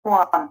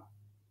One.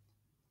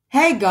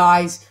 Hey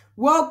guys,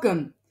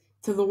 welcome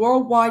to the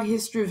Worldwide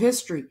History of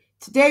History.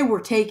 Today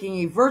we're taking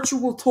a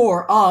virtual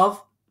tour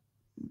of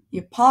the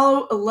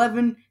Apollo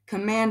 11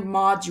 Command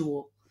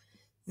Module.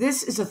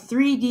 This is a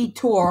 3D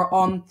tour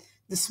on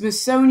the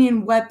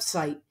Smithsonian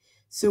website,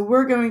 so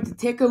we're going to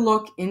take a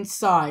look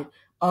inside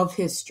of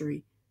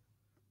history.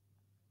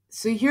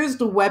 So here's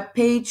the web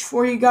page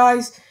for you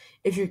guys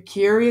if you're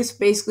curious,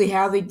 basically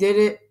how they did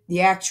it,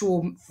 the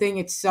actual thing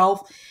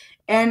itself.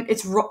 And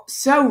it's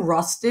so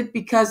rusted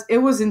because it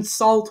was in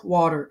salt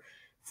water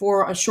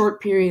for a short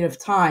period of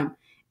time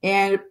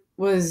and it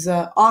was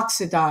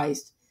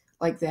oxidized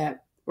like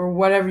that, or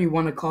whatever you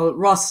want to call it,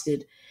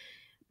 rusted.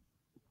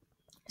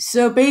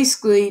 So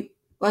basically,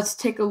 let's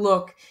take a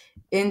look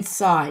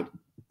inside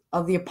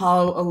of the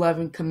Apollo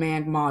 11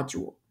 command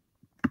module.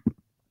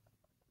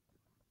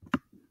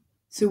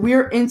 So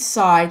we're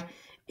inside,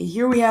 and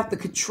here we have the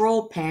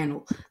control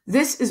panel.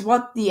 This is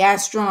what the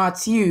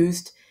astronauts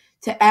used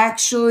to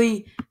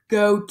actually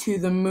go to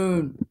the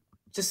moon.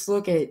 Just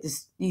look at it.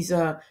 These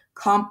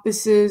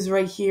compasses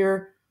right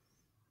here.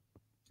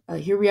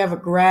 Here we have a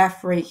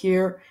graph right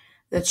here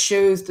that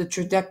shows the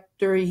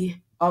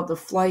trajectory of the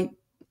flight.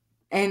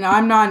 And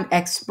I'm not an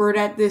expert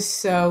at this,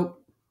 so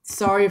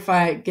sorry if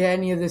I get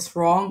any of this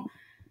wrong.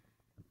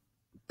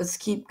 Let's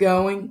keep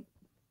going.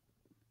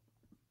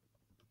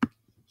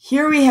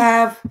 Here we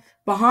have,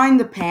 behind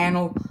the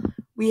panel,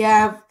 we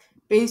have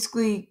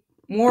basically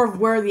more of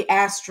where the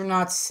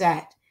astronauts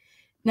sat.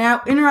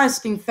 Now,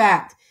 interesting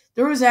fact,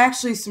 there was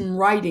actually some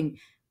writing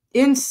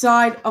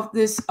inside of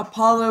this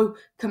Apollo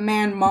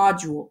command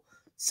module.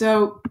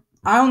 So,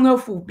 I don't know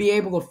if we'll be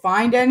able to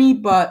find any,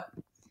 but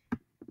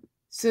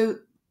so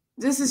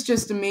this is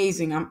just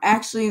amazing. I'm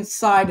actually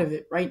inside of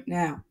it right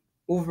now,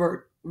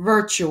 over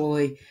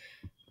virtually.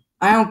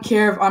 I don't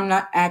care if I'm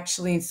not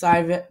actually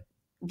inside of it.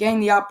 Getting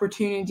the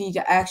opportunity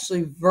to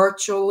actually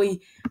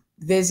virtually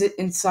visit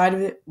inside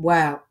of it.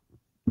 Wow.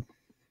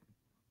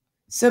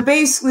 So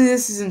basically,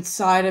 this is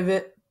inside of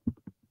it.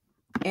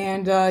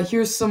 And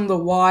here's some of the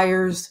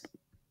wires.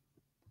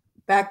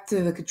 Back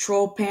to the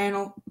control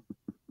panel.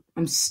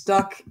 I'm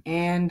stuck,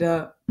 and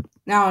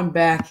now I'm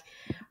back.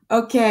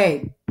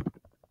 Okay.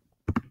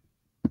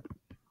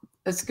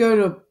 Let's go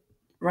to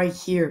right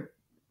here.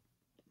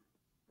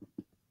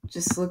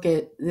 Just look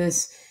at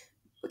this.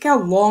 Look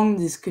how long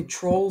these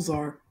controls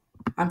are.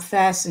 I'm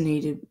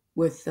fascinated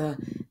with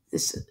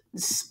this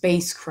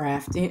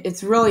spacecraft.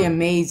 It's really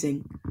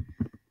amazing.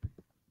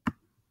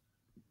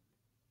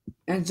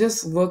 And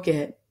just look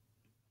at,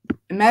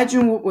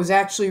 imagine what was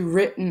actually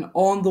written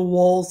on the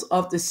walls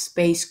of the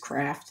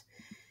spacecraft.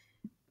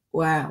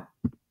 Wow.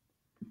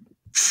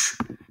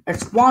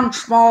 It's one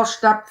small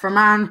step for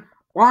man,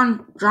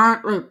 one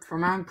giant leap for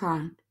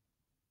mankind.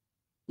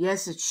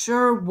 Yes, it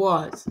sure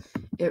was.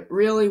 It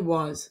really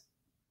was.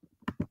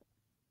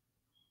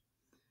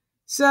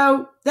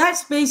 So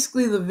that's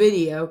basically the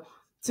video.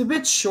 It's a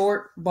bit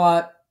short,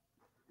 but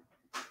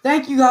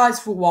thank you guys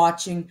for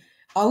watching.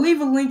 I'll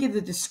leave a link in the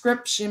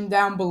description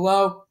down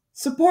below.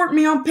 Support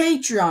me on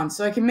Patreon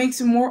so I can make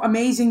some more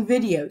amazing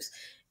videos.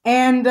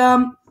 And,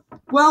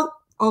 well,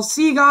 I'll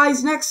see you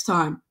guys next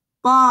time.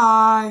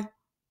 Bye.